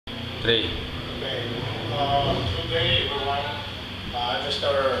Three. Okay. Today, everyone, I'm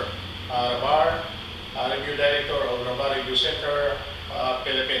Mr. Rabar, Review Director of Rabar Review Center,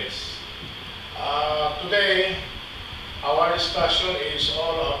 Philippines. Today, our discussion is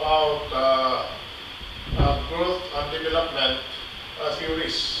all about growth and development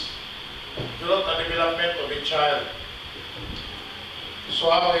theories. Growth and development of a child.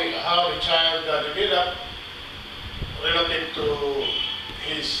 So how the child develop relative to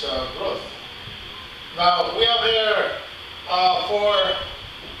his growth. Now, we are here for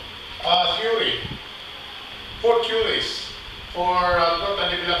four theories for growth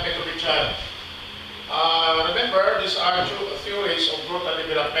and development of the child. Remember, these are two theories of growth and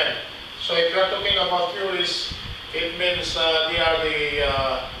development. So if you are talking about theories, it means they are the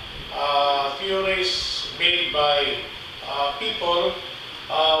theories made by people.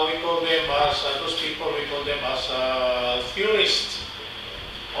 We call them as, those people, we call them as theorists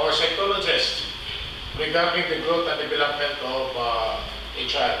or psychologists regarding the growth and development of a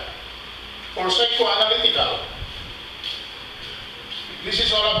child. For psychoanalytical, this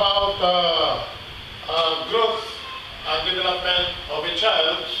is all about growth and development of a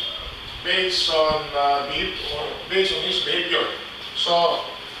child based on his behavior. So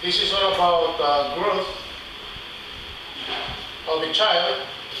this is all about growth of a child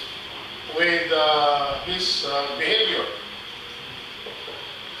with his behavior.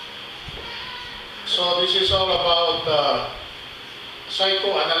 So this is all about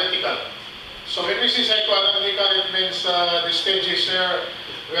psychoanalytical. So when we say psychoanalytical, it means the stages here.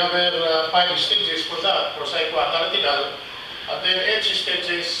 We have 5 stages for that, for psychoanalytical. And then each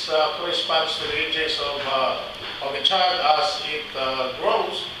stages corresponds to the ages of a child as it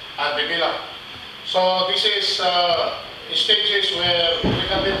grows and develops. So this is stages where we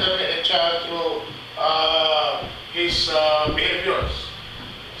can determine a child through his behaviors.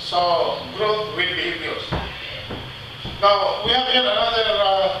 So, growth with behaviors. Now, we have here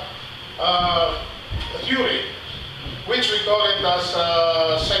another theory, which we call it as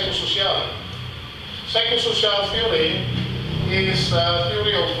psychosocial. Psychosocial theory is a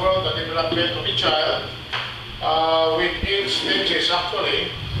theory of growth and development of a child with 8 stages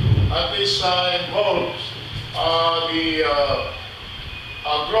actually, and this involves the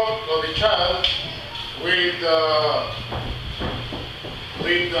growth of the child with the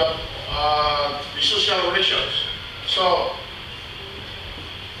social relations. So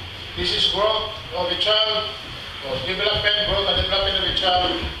this is growth of the child, or development, growth and development of the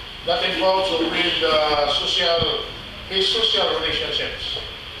child that involves with his social relationships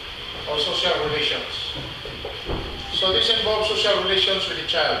or social relations. So this involves social relations with the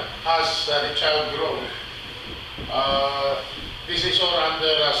child as the child grows. This is all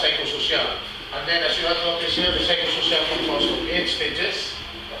under psychosocial. And then as you have noticed here, the psychosocial composed of 8 stages.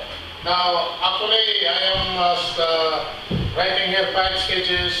 Now, actually, I am writing here 5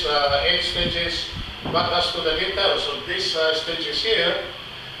 stages, 8 stages, but as to the details of these stages here,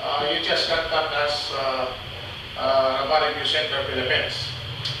 you just contact us, Rabar Review Center, Philippines.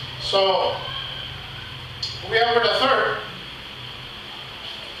 So, we have the third,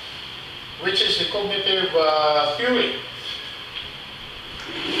 which is the cognitive theory.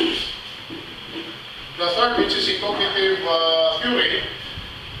 The third, which is a cognitive theory,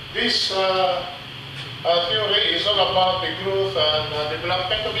 this theory is all about the growth and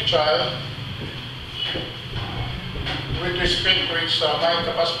development of the child with respect to its mind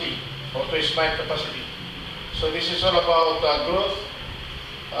capacity or to its mind capacity. So this is all about growth,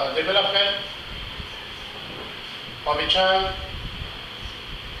 development of a child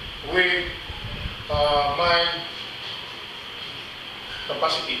with mind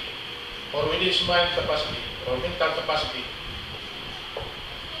capacity, or with his mind capacity, or mental capacity.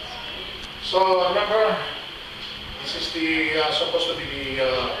 So remember, this is the supposed to be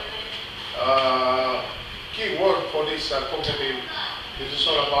the key word for this cognitive. This is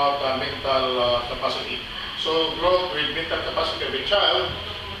all about mental capacity. So growth with mental capacity of a child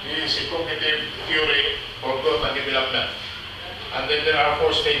is a cognitive theory for growth and development. And then there are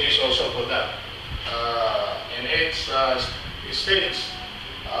 4 stages also for that. In each stage,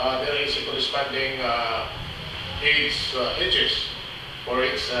 there is a corresponding ages for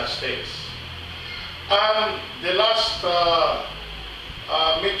each stage. And the last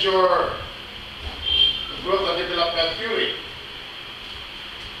major growth and development theory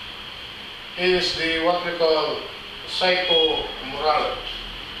is the what we call psychomoral.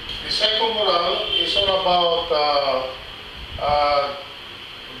 The psychomoral is all about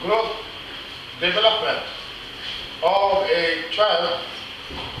growth, development of a child.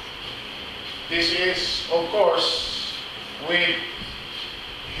 This is, of course, with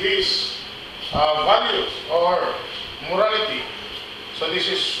his values or morality. So this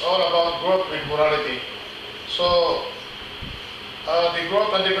is all about growth with morality. So the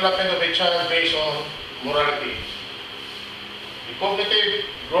growth and development of a child based on morality. The cognitive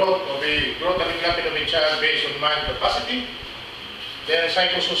growth and development of a child based on mind capacity. Then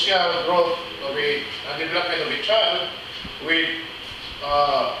psychosocial growth and development of a child with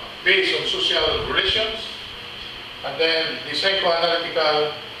based on social relations. And then the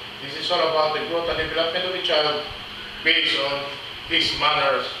psychoanalytical, this is all about the growth and development of a child based on his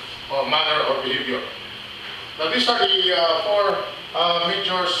manner or behavior. Now these are the four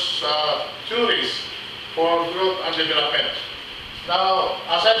major theories for growth and development. Now,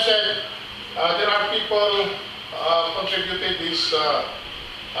 as I've said, there are people contributed these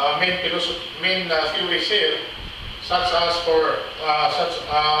main theories here, such as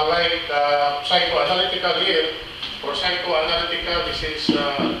psychoanalytical here. For psychoanalytical,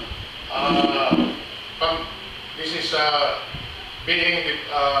 this is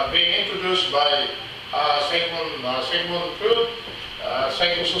being introduced by Sigmund Freud.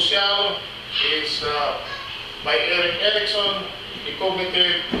 Psychosocial is by Erik Erikson. The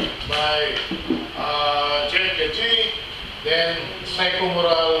cognitive by James G. Then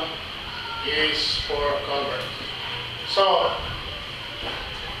psychomoral is for Colbert. So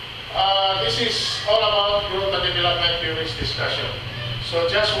this is all about growth and development theories discussion. So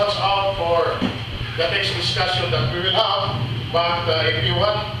just watch out for the next discussion that we will have. But if you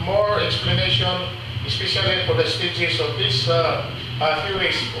want more explanation, especially for the stages of these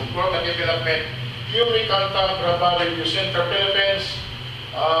theories of growth and development, you may contact Rabar Review Center Philippines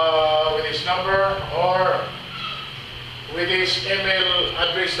with his number or with his email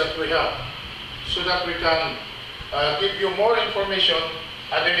address that we have, so that we can give you more information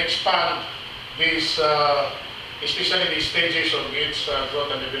and then expand these, especially the stages of its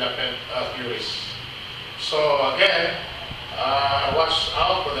growth and development theories. So again, watch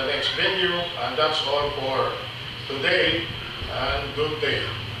out for the next video, and that's all for today, and good day.